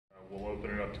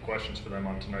open it up to questions for them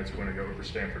on tonight's win over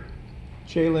Stanford.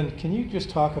 Jalen, can you just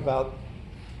talk about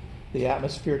the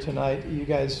atmosphere tonight? You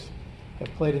guys have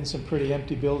played in some pretty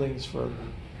empty buildings for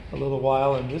a little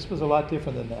while, and this was a lot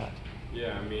different than that.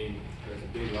 Yeah, I mean, it's a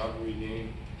big rivalry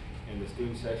game, and the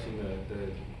student section,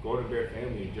 the Golden Bear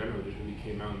family in general just really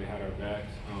came out and they had our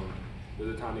backs. There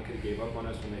was a time they could have gave up on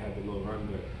us when they had the little run,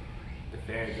 but the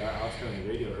fans, I was telling the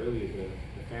radio earlier,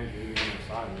 the fans were really on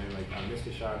our side, man. Like, I missed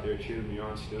a shot, they were cheering me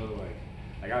on still.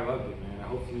 Like I loved it, man.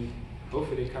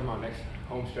 Hopefully they come out next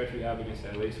home stretch we have against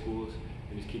LA schools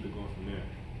and just keep it going from there.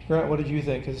 Grant, what did you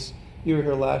think? Because you were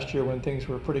here last year when things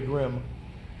were pretty grim.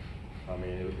 I mean,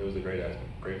 it was a great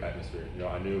atmosphere. You know,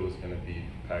 I knew it was going to be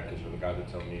packed because the guys would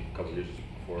tell me a couple of years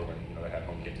before when, you know, they had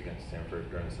home games against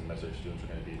Stanford during the semester, students were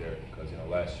going to be there because, you know,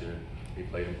 last year we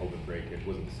played in open break. It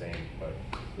wasn't the same, but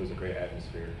it was a great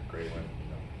atmosphere, great win. You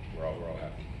know, we're all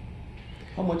happy.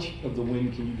 How much of the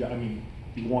win can you get? I mean,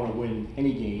 you want to win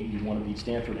any game, you want to beat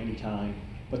Stanford any time,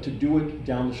 but to do it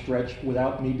down the stretch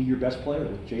without maybe your best player,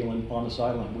 with Jalen on the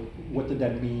sideline, what did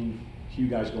that mean to you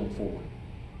guys going forward?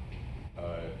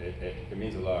 It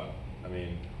means a lot. I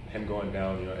mean, him going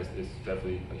down, you know, it's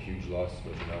definitely a huge loss.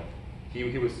 But you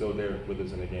know, he was still there with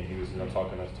us in the game. He was, you know,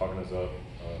 talking us up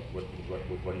with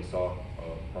what he saw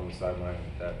from the sideline.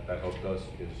 That helped us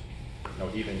because, you know,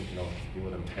 even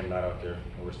with him not out there,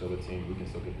 and we're still a team, we can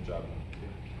still get the job done.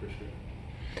 Yeah, for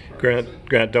sure.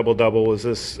 Grant, double-double, was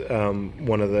this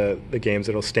one of the games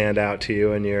that'll stand out to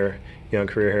you in your young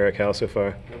career here at Cal so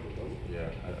far? Yeah,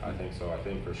 I think so. I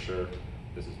think for sure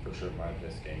this is for sure my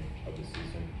best game of the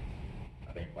season.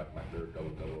 I think like my third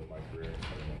double-double of my career. So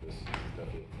I think this is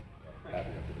definitely happy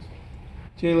after this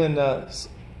one. Jalen,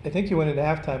 I think you went into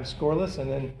halftime scoreless, and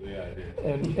then yeah, I did.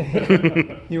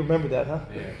 And you remember that, huh?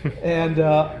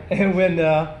 Yeah. And when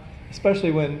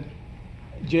especially when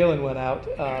Jalen went out,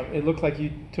 it looked like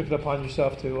you took it upon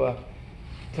yourself to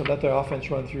let the offense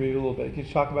run through you a little bit. Can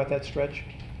you talk about that stretch?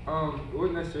 It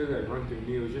wasn't necessarily like run through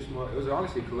me. It was just more. It was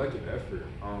honestly a collective effort.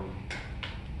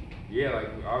 Yeah, like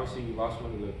obviously we lost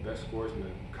one of the best scorers in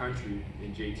the country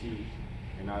in JT,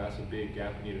 and now that's a big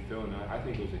gap we need to fill. And I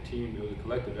think it was a team. It was a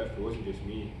collective effort. It wasn't just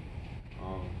me.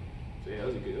 So yeah, it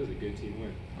was a good team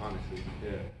win. Honestly,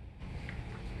 yeah.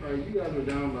 All right, you guys were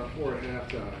down by 4 at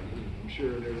halftime. I'm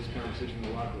sure there was conversation in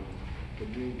the locker room, but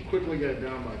you quickly got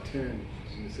down by 10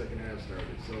 when the second half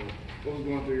started. So what was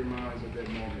going through your minds at that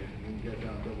moment when you got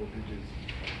down double digits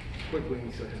quickly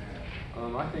in the second half?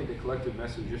 I think the collective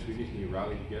message just we just need to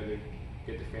rally together,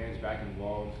 get the fans back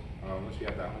involved. Once we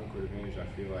have that home court advantage, I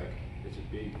feel like it's a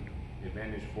big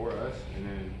advantage for us. And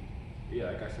then, yeah,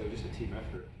 like I said, just a team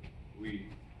effort. We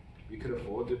could have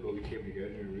folded, but we came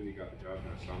together and really got the job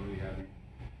done. So I'm really happy.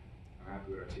 I'm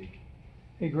happy with our team.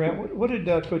 Hey Grant, what did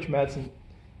Coach Madsen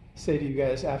say to you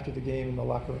guys after the game in the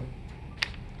locker room?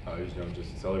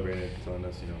 Just celebrating, telling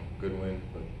us, good win,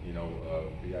 but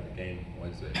we got the game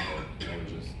Wednesday, so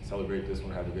just celebrate this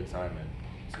one, have a good time, and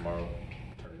tomorrow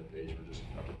turn the page. We're just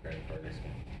preparing for our next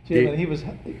game. Jalen, he was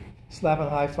slapping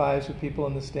high fives with people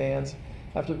in the stands.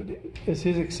 Is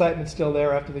his excitement still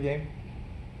there after the game?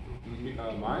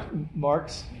 Mine?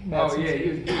 Mark's? Madsen's? Oh yeah,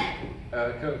 he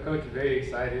was. Coach is very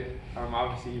excited.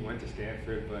 Obviously he went to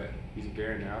Stanford, but he's a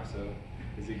Bear now, so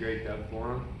it's a great dub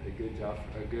for him. A good job,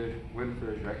 a good win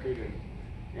for his record, and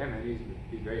yeah, man,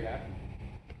 he's very happy.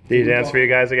 Did he dance for you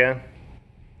guys again?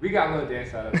 We got a little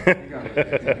dance out of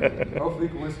it. Hopefully we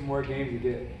can win some more games and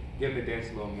get him to dance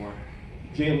a little more.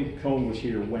 Jalen Cone was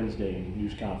here Wednesday in the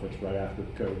news conference right after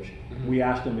Coach. Mm-hmm. We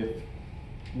asked him if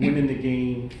winning the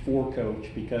game for Coach,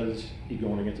 because he's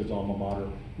going against his alma mater,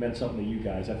 meant something to you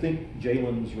guys. I think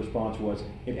Jalen's response was,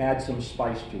 it adds some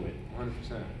spice to it.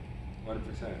 100%.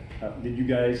 100%. Did you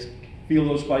guys feel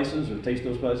those spices or taste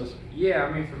those spices? Yeah,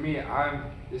 I mean, for me,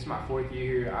 this is my 4th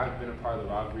year here. I've been a part of the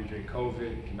rivalry during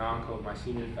COVID, non-COVID.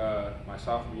 My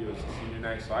sophomore year was the senior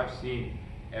night, so I've seen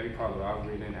every part of the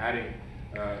rivalry. And then adding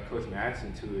Coach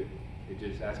Madsen to it, it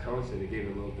just, as Coach said, it gave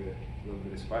it a little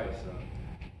bit of spice. So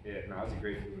yeah, no, it was a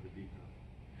great feeling to beat them.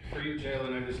 For you,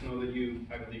 Jalen, I just know that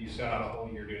I believe you sat out a whole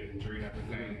year due to injury and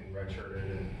everything, and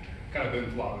redshirted, and kind of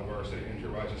been flawed adversity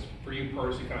injury-wise. Just for you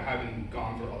personally, kind of having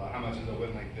gone through all that, how much does a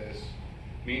win like this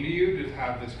mean to you? Just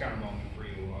have this kind of moment for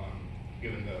you,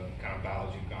 given the kind of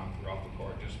battles you've gone through off the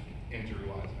court, just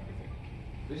injury-wise and everything.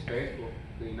 Just thankful.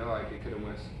 Like it could have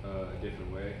went a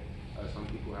different way. Some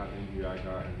people have the injury I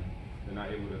got, and they're not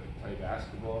able to play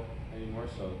basketball anymore.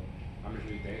 So I'm just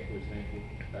really thankful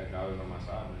that God was on my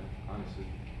side, man. Honestly.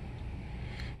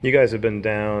 You guys have been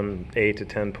down 8 to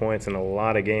 10 points in a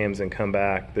lot of games and come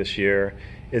back this year.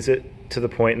 Is it to the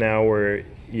point now where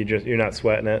you're not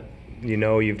sweating it? You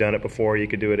know you've done it before. You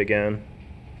could do it again.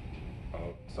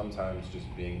 sometimes just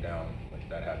being down, like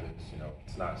that happens, you know,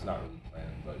 it's not really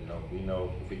planned, but you know, we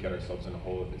know if we get ourselves in a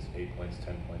hole, if it's 8 points,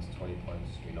 10 points, 20 points,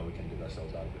 we know we can dig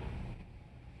ourselves out of it.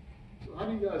 So how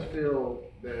do you guys feel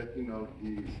that, you know,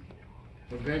 the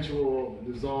eventual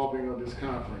dissolving of this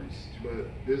conference, but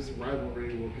this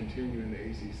rivalry will continue in the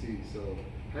ACC? So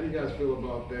how do you guys feel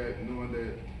about that, knowing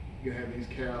that you have these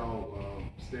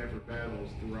Stanford battles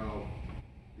throughout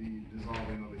the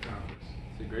dissolving of the conference?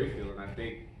 It's a great feeling. I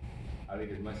think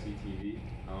it's must-see TV.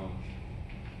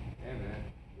 Yeah, man,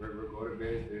 we're Golden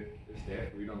Bears. They're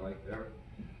Stanford. We don't like them.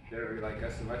 They don't really like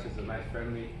us as much. It's a nice,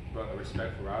 friendly, but a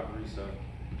respectful rivalry. So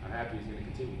I'm happy it's going to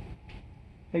continue.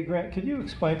 Hey Grant, could you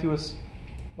explain to us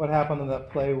what happened on that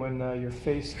play when your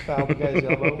face fouled the guy's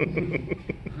elbow?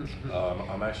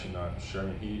 I'm actually not sure.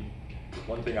 I mean,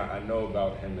 one thing I know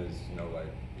about him is, you know, like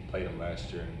we played him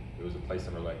last year, and it was a play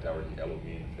similar like that where he elbowed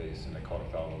me in the face, and they called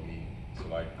a foul on me. So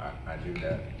like I knew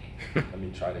that. Let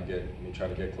me try to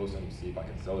get close to him, see if I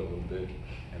can sell it a little bit.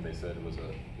 And they said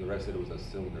the ref said it was a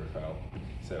cylinder foul.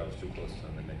 Said I was too close to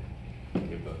him, and they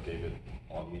gave it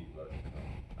on me. But you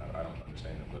know, I don't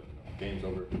understand it. But you know, game's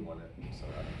over. We won it, so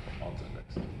on to the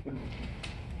next.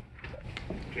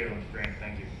 Jalen, Grant,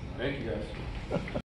 thank you. Thank you, guys.